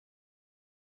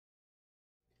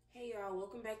Hey y'all,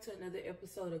 welcome back to another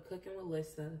episode of Cooking with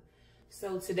Lyssa.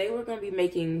 So today we're going to be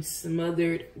making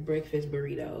smothered breakfast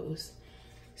burritos.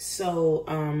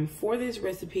 So for this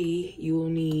recipe, you will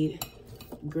need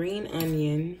green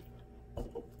onion,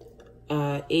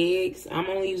 eggs. I'm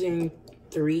only using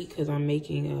 3 because I'm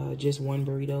making just one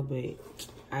burrito, but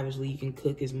obviously you can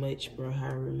cook as much for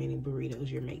however many burritos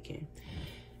you're making.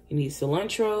 You need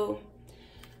cilantro,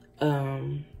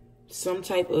 some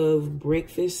type of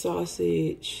breakfast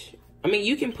sausage. I mean,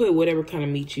 you can put whatever kind of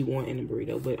meat you want in a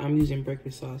burrito, but I'm using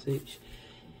breakfast sausage.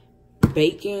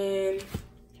 Bacon,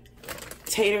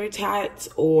 tater tots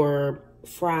or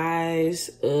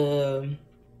fries. You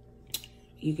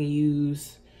can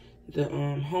use the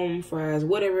home fries,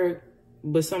 whatever,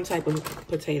 but some type of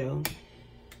potato.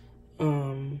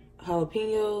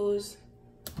 Jalapenos,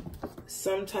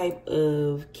 some type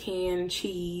of canned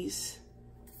cheese.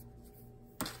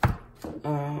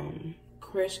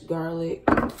 Crushed garlic,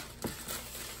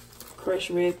 crushed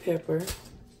red pepper,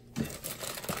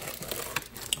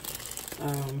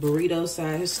 burrito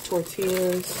size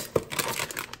tortillas,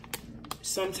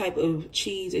 some type of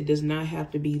cheese. It does not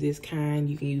have to be this kind.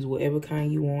 You can use whatever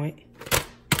kind you want,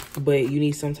 but you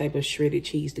need some type of shredded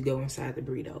cheese to go inside the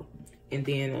burrito. And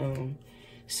then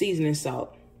seasoning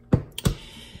salt.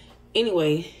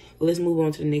 Anyway, let's move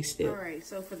on to the next step. All right,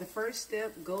 so for the first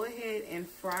step, go ahead and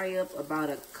fry up about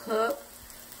a cup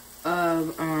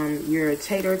of your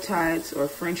tater tots or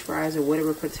french fries or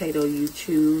whatever potato you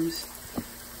choose.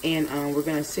 And we're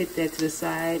gonna set that to the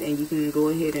side, and you can go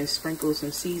ahead and sprinkle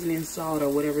some seasoning salt or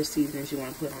whatever seasonings you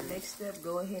want to put on. Next step,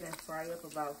 go ahead and fry up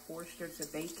about 4 strips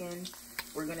of bacon.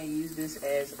 We're gonna use this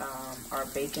as our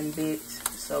bacon bits.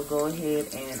 So go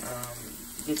ahead and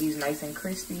get these nice and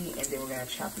crispy, and then we're gonna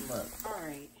chop them up. All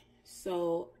right.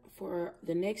 So for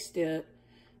the next step,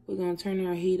 we're gonna turn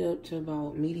our heat up to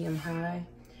about medium high,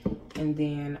 and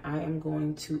then I am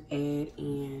going to add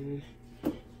in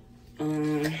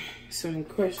some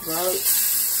crushed garlic.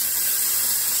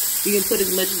 You can put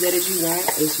as much of that as you want,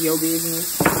 it's your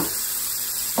business.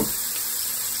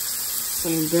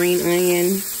 Some green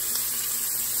onion,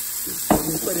 you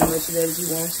can put as much of that as you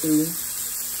want to,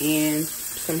 and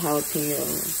some jalapeno.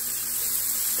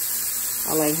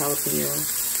 I like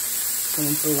jalapeno. I'm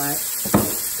gonna put a lot.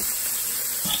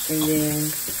 And then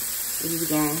we're just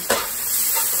gonna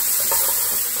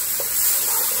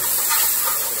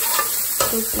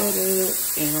cook that up,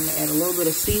 and I'm gonna add a little bit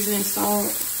of seasoning salt.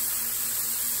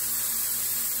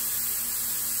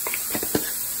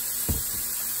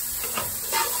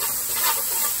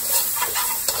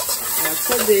 Now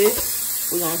for this,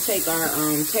 we're gonna take our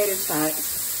tater tots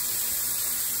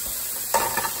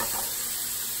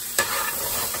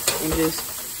and just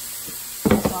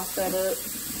sauce that up.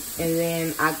 And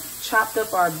then I chopped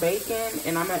up our bacon,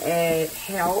 and I'm gonna add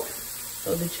half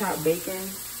of the chopped bacon.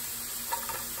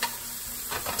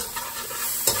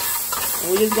 And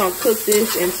we're just gonna cook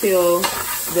this until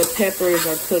the peppers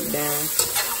are cooked down.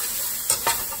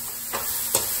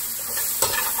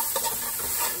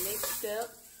 Next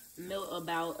step, melt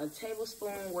about a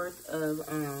tablespoon worth of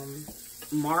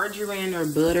margarine or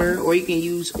butter, or you can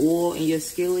use oil in your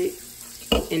skillet.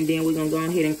 And then we're gonna go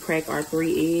ahead and crack our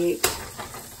 3 eggs.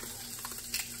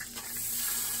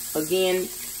 Again,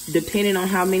 depending on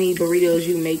how many burritos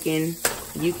you're making,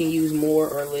 you can use more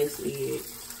or less eggs.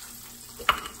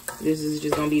 This is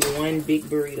just gonna be one big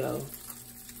burrito.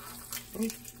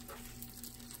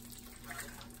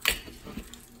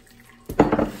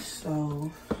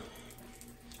 So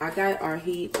I got our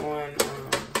heat on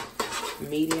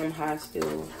medium high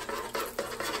still.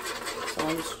 So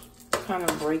I'm just kind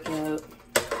of breaking up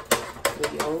the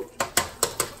yolk.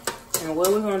 And what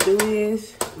we're gonna do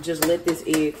is just let this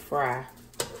egg fry.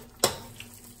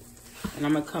 And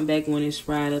I'm gonna come back when it's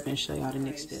fried up and show y'all the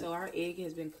next step. So our egg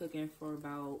has been cooking for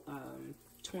about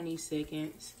 20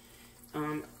 seconds.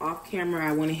 Off camera,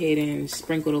 I went ahead and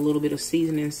sprinkled a little bit of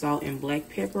seasoning salt and black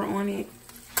pepper on it.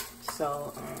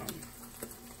 So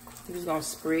I'm just gonna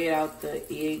spread out the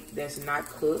egg that's not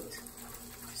cooked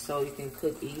so you can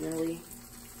cook evenly.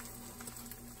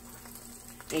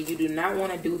 And you do not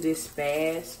want to do this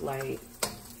fast,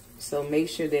 so make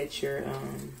sure that your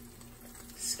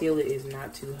skillet is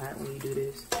not too hot when you do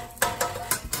this.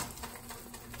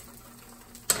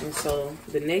 And so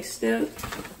the next step,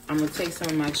 I'm gonna take some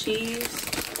of my cheese,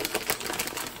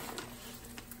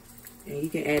 and you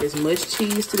can add as much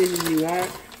cheese to this as you want.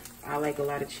 I like a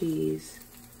lot of cheese.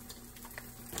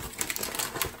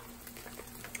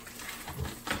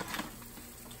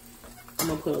 I'm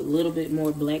gonna put a little bit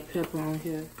more black pepper on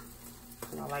here,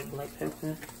 because I like black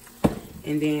pepper.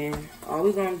 And then all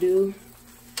we're gonna do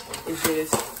is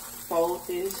just fold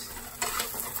this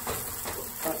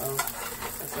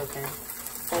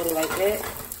it like that.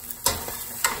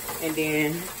 And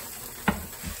then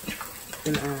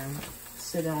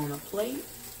sit it on a plate.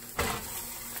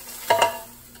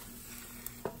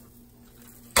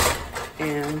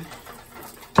 And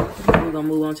we're gonna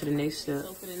move on to the next step.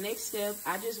 So for the next step,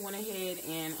 I just went ahead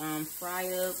and fry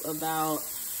up about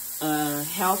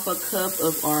half a cup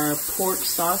of our pork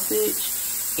sausage.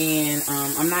 And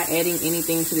I'm not adding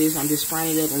anything to this. I'm just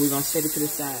frying it up and we're gonna set it to the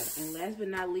side. And last but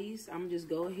not least, I'm just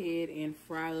go ahead and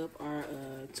fry up our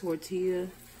tortilla.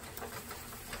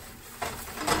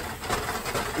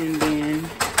 And then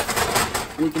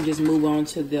we can just move on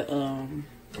to the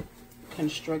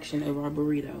construction of our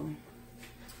burrito.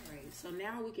 So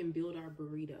now we can build our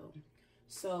burrito.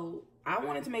 So I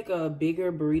wanted to make a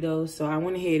bigger burrito, so I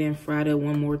went ahead and fried up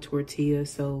one more tortilla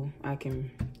so I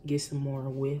can get some more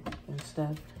width and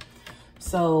stuff.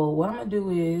 So what I'm gonna do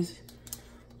is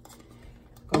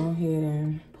go ahead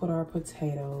and put our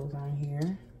potatoes on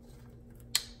here.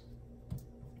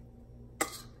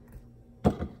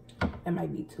 That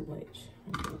might be too much.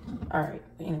 All right,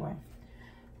 but anyway.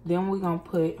 Then we're gonna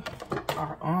put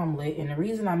our omelet, and the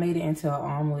reason I made it into an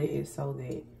omelet is so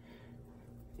that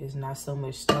there's not so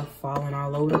much stuff falling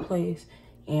all over the place,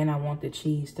 and I want the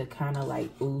cheese to kind of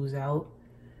like ooze out.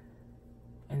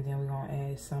 And then we're gonna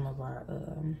add some of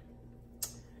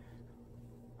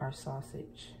our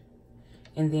sausage,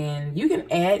 and then you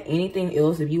can add anything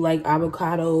else if you like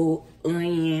avocado,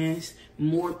 onions,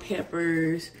 more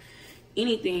peppers,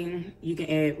 anything you can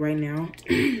add right now.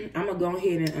 I'm gonna go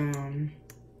ahead and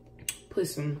put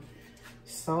some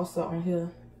salsa on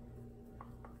here.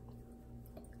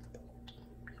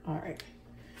 All right.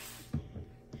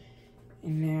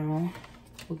 And now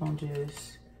we're gonna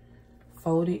just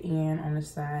fold it in on the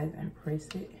side and press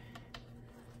it.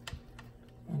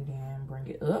 And then bring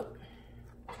it up.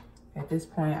 At this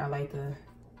point, I like to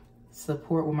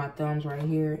support with my thumbs right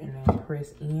here and then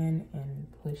press in and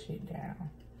push it down.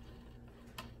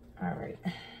 All right.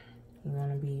 You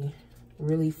wanna be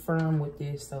really firm with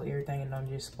this so everything don't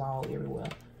just fall everywhere.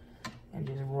 And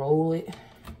just roll it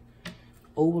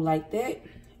over like that.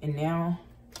 And now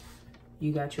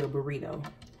you got your burrito.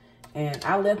 And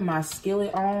I left my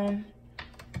skillet on.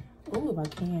 Oh, if I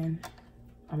can,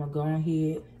 I'm gonna go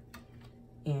ahead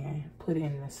and put it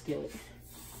in the skillet.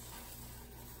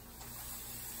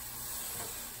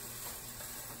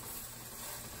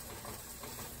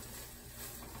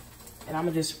 And I'm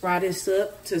gonna just fry this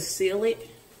up to seal it.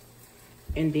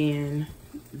 And then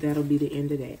that'll be the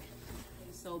end of that.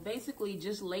 So basically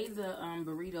just lay the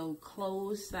burrito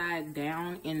closed side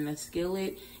down in the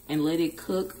skillet and let it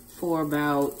cook for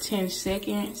about 10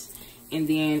 seconds. And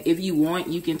then if you want,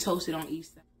 you can toast it on each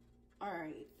side. All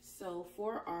right, so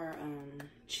for our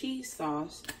cheese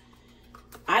sauce,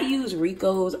 I use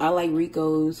Rico's. I like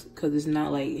Rico's because it's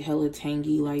not like hella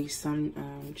tangy like some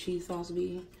cheese sauce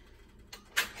be.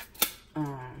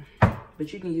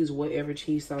 But you can use whatever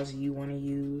cheese sauce you want to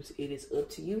use. It is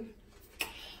up to you.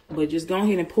 But just go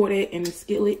ahead and pour that in the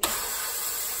skillet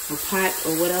or pot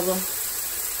or whatever.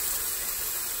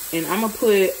 And I'm going to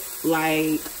put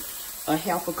like a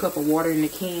half a cup of water in the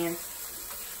can.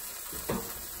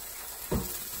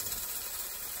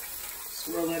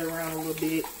 Swirl that around a little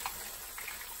bit.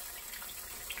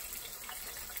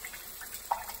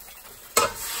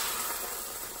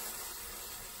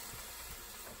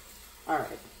 All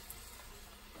right.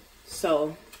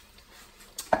 So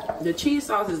the cheese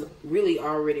sauce is really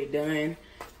already done,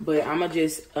 but I'm gonna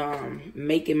just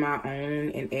make it my own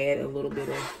and add a little bit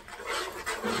of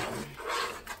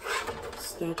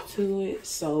stuff to it.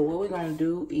 So what we're gonna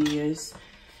do is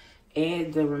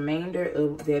add the remainder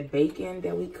of that bacon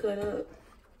that we cut up.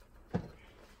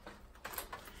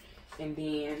 And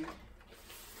then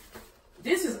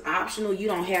this is optional, you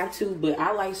don't have to, but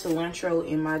I like cilantro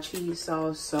in my cheese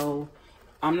sauce, so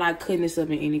I'm not cutting this up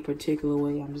in any particular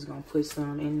way. I'm just gonna put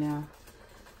some in now.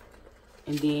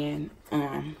 And then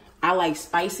I like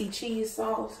spicy cheese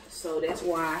sauce, so that's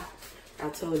why I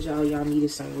told y'all needed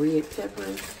some red pepper.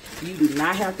 You do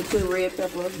not have to put red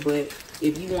pepper, but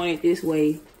if you want it this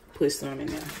way, put some in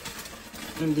there.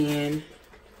 And then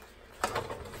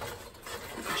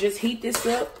just heat this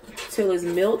up till it's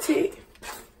melted.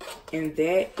 And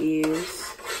that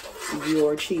is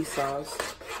your cheese sauce.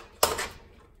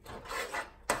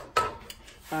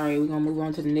 All right, we're gonna move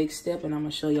on to the next step and I'm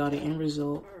gonna show y'all the end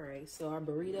result. All right, so our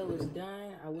burrito is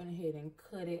done. I went ahead and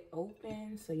cut it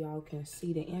open so y'all can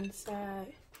see the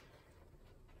inside.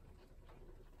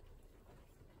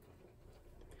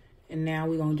 And now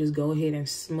we're gonna just go ahead and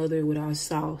smother it with our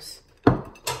sauce.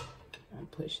 I'll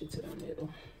push it to the middle.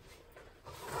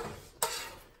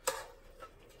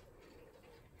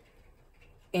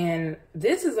 And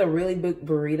this is a really big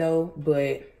burrito,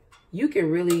 but you can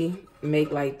really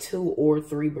make like 2 or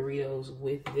 3 burritos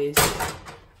with this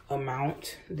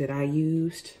amount that I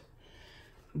used.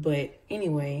 But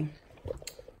anyway,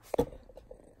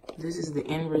 this is the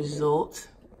end result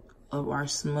of our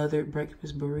smothered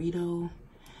breakfast burrito.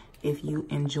 If you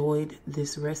enjoyed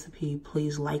this recipe,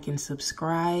 please like and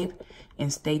subscribe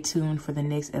and stay tuned for the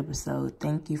next episode.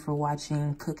 Thank you for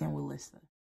watching Cooking with Lyssa.